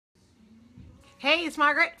Hey, it's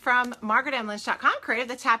Margaret from Lynch.com, creator of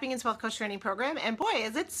the Tapping and Wealth Coach Training Program. And boy,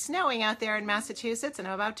 is it snowing out there in Massachusetts, and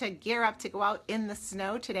I'm about to gear up to go out in the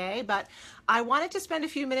snow today. But I wanted to spend a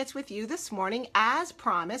few minutes with you this morning, as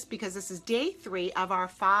promised, because this is day 3 of our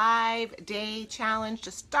 5-day challenge to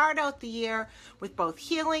start out the year with both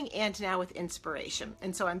healing and now with inspiration.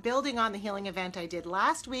 And so I'm building on the healing event I did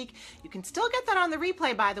last week. You can still get that on the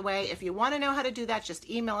replay, by the way. If you want to know how to do that, just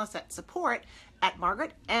email us at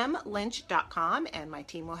support@margaretmlynch.com, and my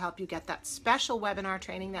team will help you get that special webinar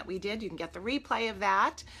training that we did. You can get the replay of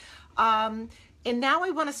that. And now I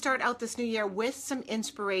want to start out this new year with some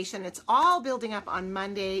inspiration. It's all building up on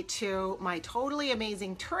Monday to my totally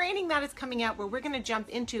amazing training that is coming out, where we're going to jump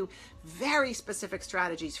into very specific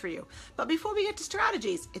strategies for you. But before we get to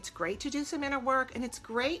strategies, it's great to do some inner work, and it's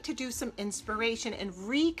great to do some inspiration and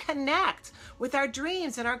reconnect with our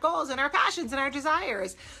dreams and our goals and our passions and our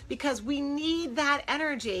desires, because we need that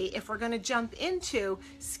energy if we're going to jump into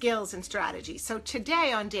skills and strategies. So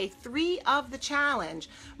today, on day 3 of the challenge,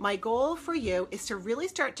 my goal for you is to really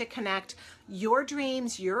start to connect your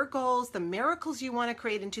dreams, your goals, the miracles you want to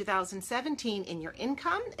create in 2017 in your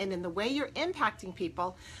income and in the way you're impacting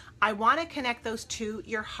people. I want to connect those to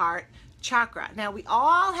your heart chakra. Now, we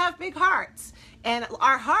all have big hearts, and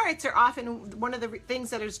our hearts are often one of the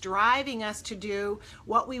things that is driving us to do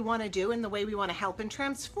what we want to do and the way we want to help and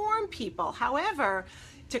transform people. However,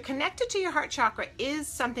 to connect it to your heart chakra is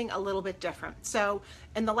something a little bit different. So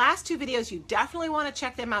in the last 2 videos, you definitely want to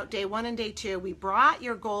check them out, day 1 and day 2. We brought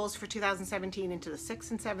your goals for 2017 into the 6th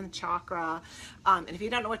and 7th chakra. And if you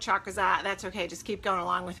don't know what chakras are, that's okay. Just keep going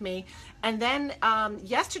along with me. And then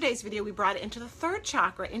yesterday's video, we brought it into the 3rd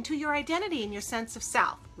chakra, into your identity and your sense of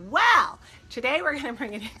self. Well, today we're going to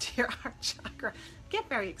bring it into your heart chakra. Get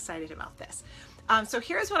very excited about this. So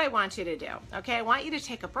here's what I want you to do, okay? I want you to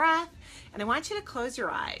take a breath, and I want you to close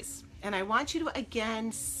your eyes, and I want you to,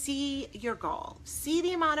 again, see your goal. See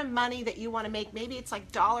the amount of money that you want to make. Maybe it's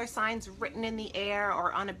like dollar signs written in the air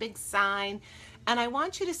or on a big sign, and I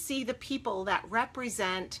want you to see the people that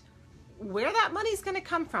represent where that money is going to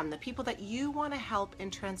come from, the people that you want to help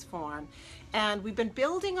and transform. And we've been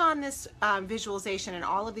building on this visualization in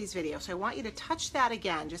all of these videos, so I want you to touch that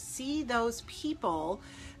again. Just see those people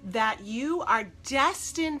that you are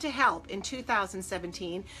destined to help in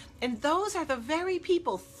 2017, and those are the very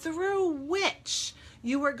people through which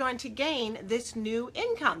you are going to gain this new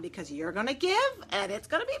income, because you're going to give and it's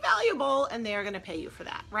going to be valuable and they're going to pay you for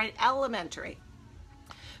that, right? Elementary.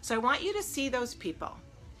 So I want you to see those people,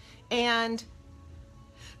 and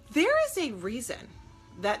there is a reason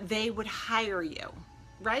that they would hire you,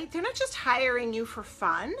 right? They're not just hiring you for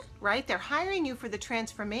fun, right? They're hiring you for the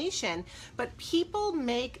transformation. But people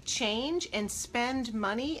make change and spend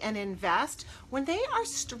money and invest when they are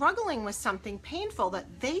struggling with something painful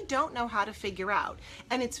that they don't know how to figure out.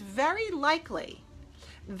 And it's very likely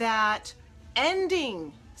that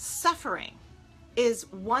ending suffering is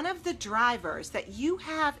one of the drivers that you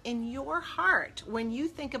have in your heart when you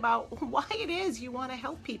think about why it is you want to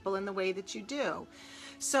help people in the way that you do.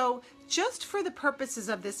 So just for the purposes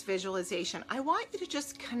of this visualization, I want you to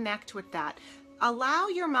just connect with that. Allow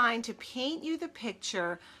your mind to paint you the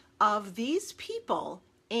picture of these people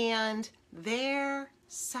and their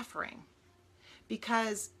suffering,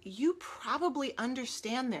 because you probably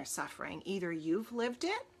understand their suffering. Either you've lived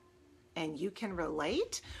it and you can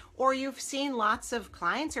relate, or you've seen lots of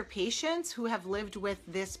clients or patients who have lived with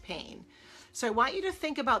this pain. So I want you to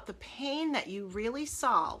think about the pain that you really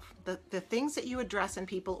solve, the things that you address in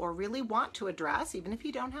people or really want to address, even if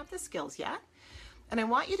you don't have the skills yet. And I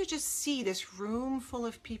want you to just see this room full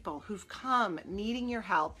of people who've come needing your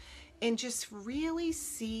help, and just really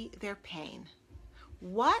see their pain.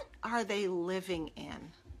 What are they living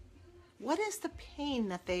in? What is the pain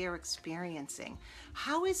that they are experiencing?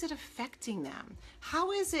 How is it affecting them?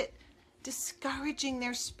 How is it discouraging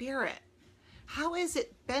their spirit? How is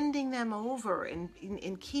it bending them over and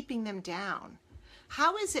keeping them down?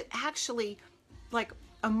 How is it actually like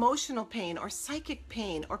emotional pain or psychic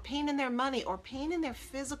pain or pain in their money or pain in their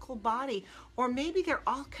physical body? Or maybe they're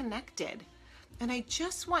all connected. And I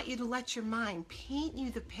just want you to let your mind paint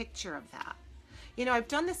you the picture of that. You know, I've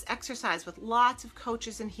done this exercise with lots of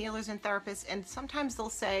coaches and healers and therapists, and sometimes they'll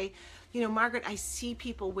say, you know, Margaret, I see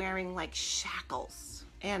people wearing like shackles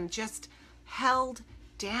and just held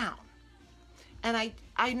down. And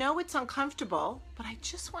I know it's uncomfortable, but I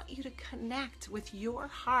just want you to connect with your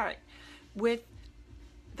heart, with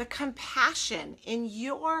the compassion in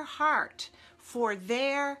your heart for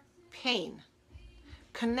their pain.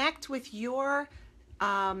 Connect with your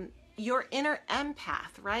inner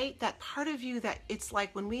empath, right? That part of you that it's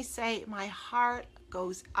like when we say, my heart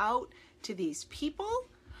goes out to these people.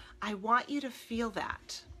 I want you to feel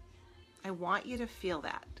that. I want you to feel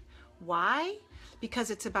that. Why? Because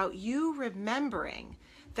it's about you remembering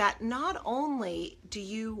that not only do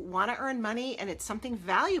you want to earn money and it's something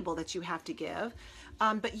valuable that you have to give,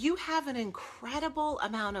 but you have an incredible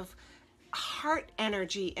amount of heart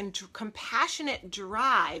energy and compassionate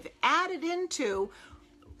drive added into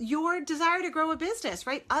your desire to grow a business,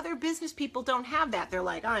 right? Other business people don't have that. They're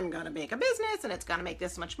like, I'm going to make a business and it's going to make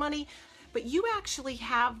this much money. But you actually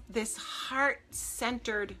have this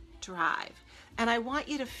heart-centered drive. And I want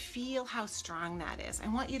you to feel how strong that is. I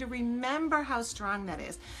want you to remember how strong that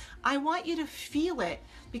is. I want you to feel it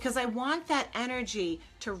because I want that energy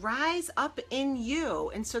to rise up in you,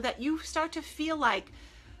 and so that you start to feel like,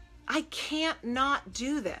 I can't not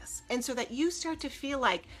do this. And so that you start to feel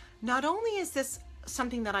like, not only is this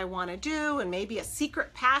something that I want to do and maybe a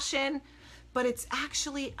secret passion, but it's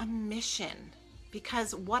actually a mission,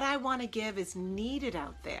 because what I want to give is needed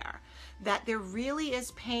out there, that there really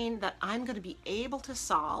is pain that I'm going to be able to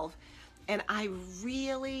solve, and I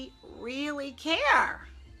really, really care.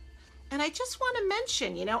 And I just want to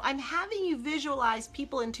mention, you know, I'm having you visualize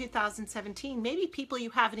people in 2017, maybe people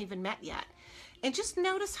you haven't even met yet. And just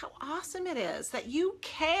notice how awesome it is that you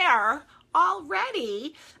care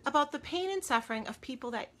already about the pain and suffering of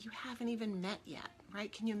people that you haven't even met yet,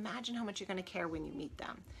 right? Can you imagine how much you're going to care when you meet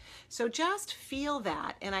them? So just feel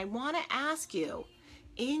that. And I want to ask you,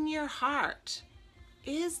 in your heart,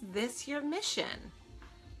 is this your mission?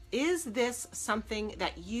 Is this something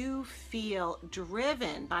that you feel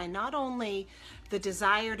driven by not only the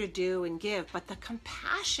desire to do and give, but the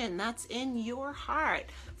compassion that's in your heart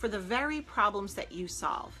for the very problems that you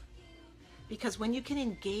solve? Because when you can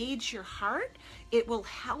engage your heart, it will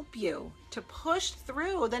help you to push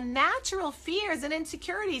through the natural fears and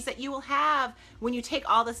insecurities that you will have when you take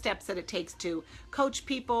all the steps that it takes to coach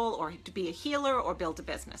people or to be a healer or build a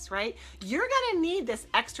business, right? You're going to need this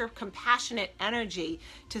extra compassionate energy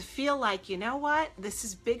to feel like, you know what? This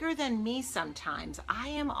is bigger than me sometimes. I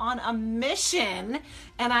am on a mission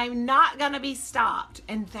and I'm not going to be stopped.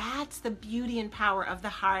 And that's the beauty and power of the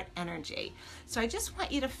heart energy. So I just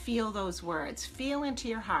want you to feel those words. Feel into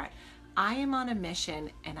your heart. I am on a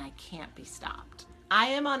mission and I can't be stopped. I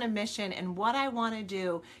am on a mission, and what I want to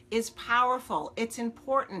do is powerful. It's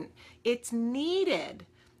important. It's needed.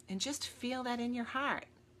 And just feel that in your heart.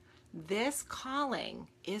 This calling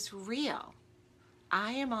is real.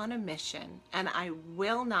 I am on a mission and I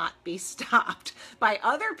will not be stopped by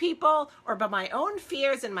other people or by my own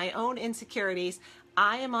fears and my own insecurities.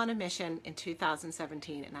 I am on a mission in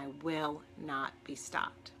 2017 and I will not be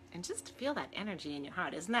stopped. And just feel that energy in your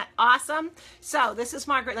heart. Isn't that awesome? So this is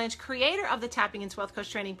Margaret Lynch, creator of the Tapping into Wealth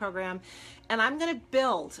Coach Training Program. And I'm going to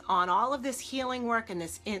build on all of this healing work and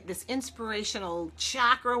this inspirational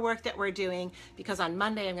chakra work that we're doing, because on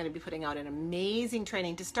Monday I'm going to be putting out an amazing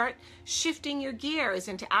training to start shifting your gears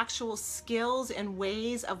into actual skills and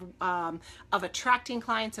ways of attracting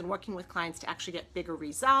clients and working with clients to actually get bigger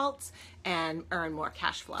results and earn more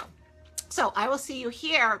cash flow. So I will see you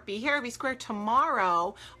here, be square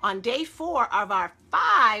tomorrow on day 4 of our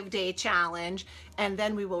 5-day challenge. And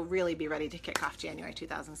then we will really be ready to kick off January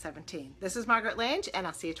 2017. This is Margaret Lynch, and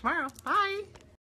I'll see you tomorrow. Bye.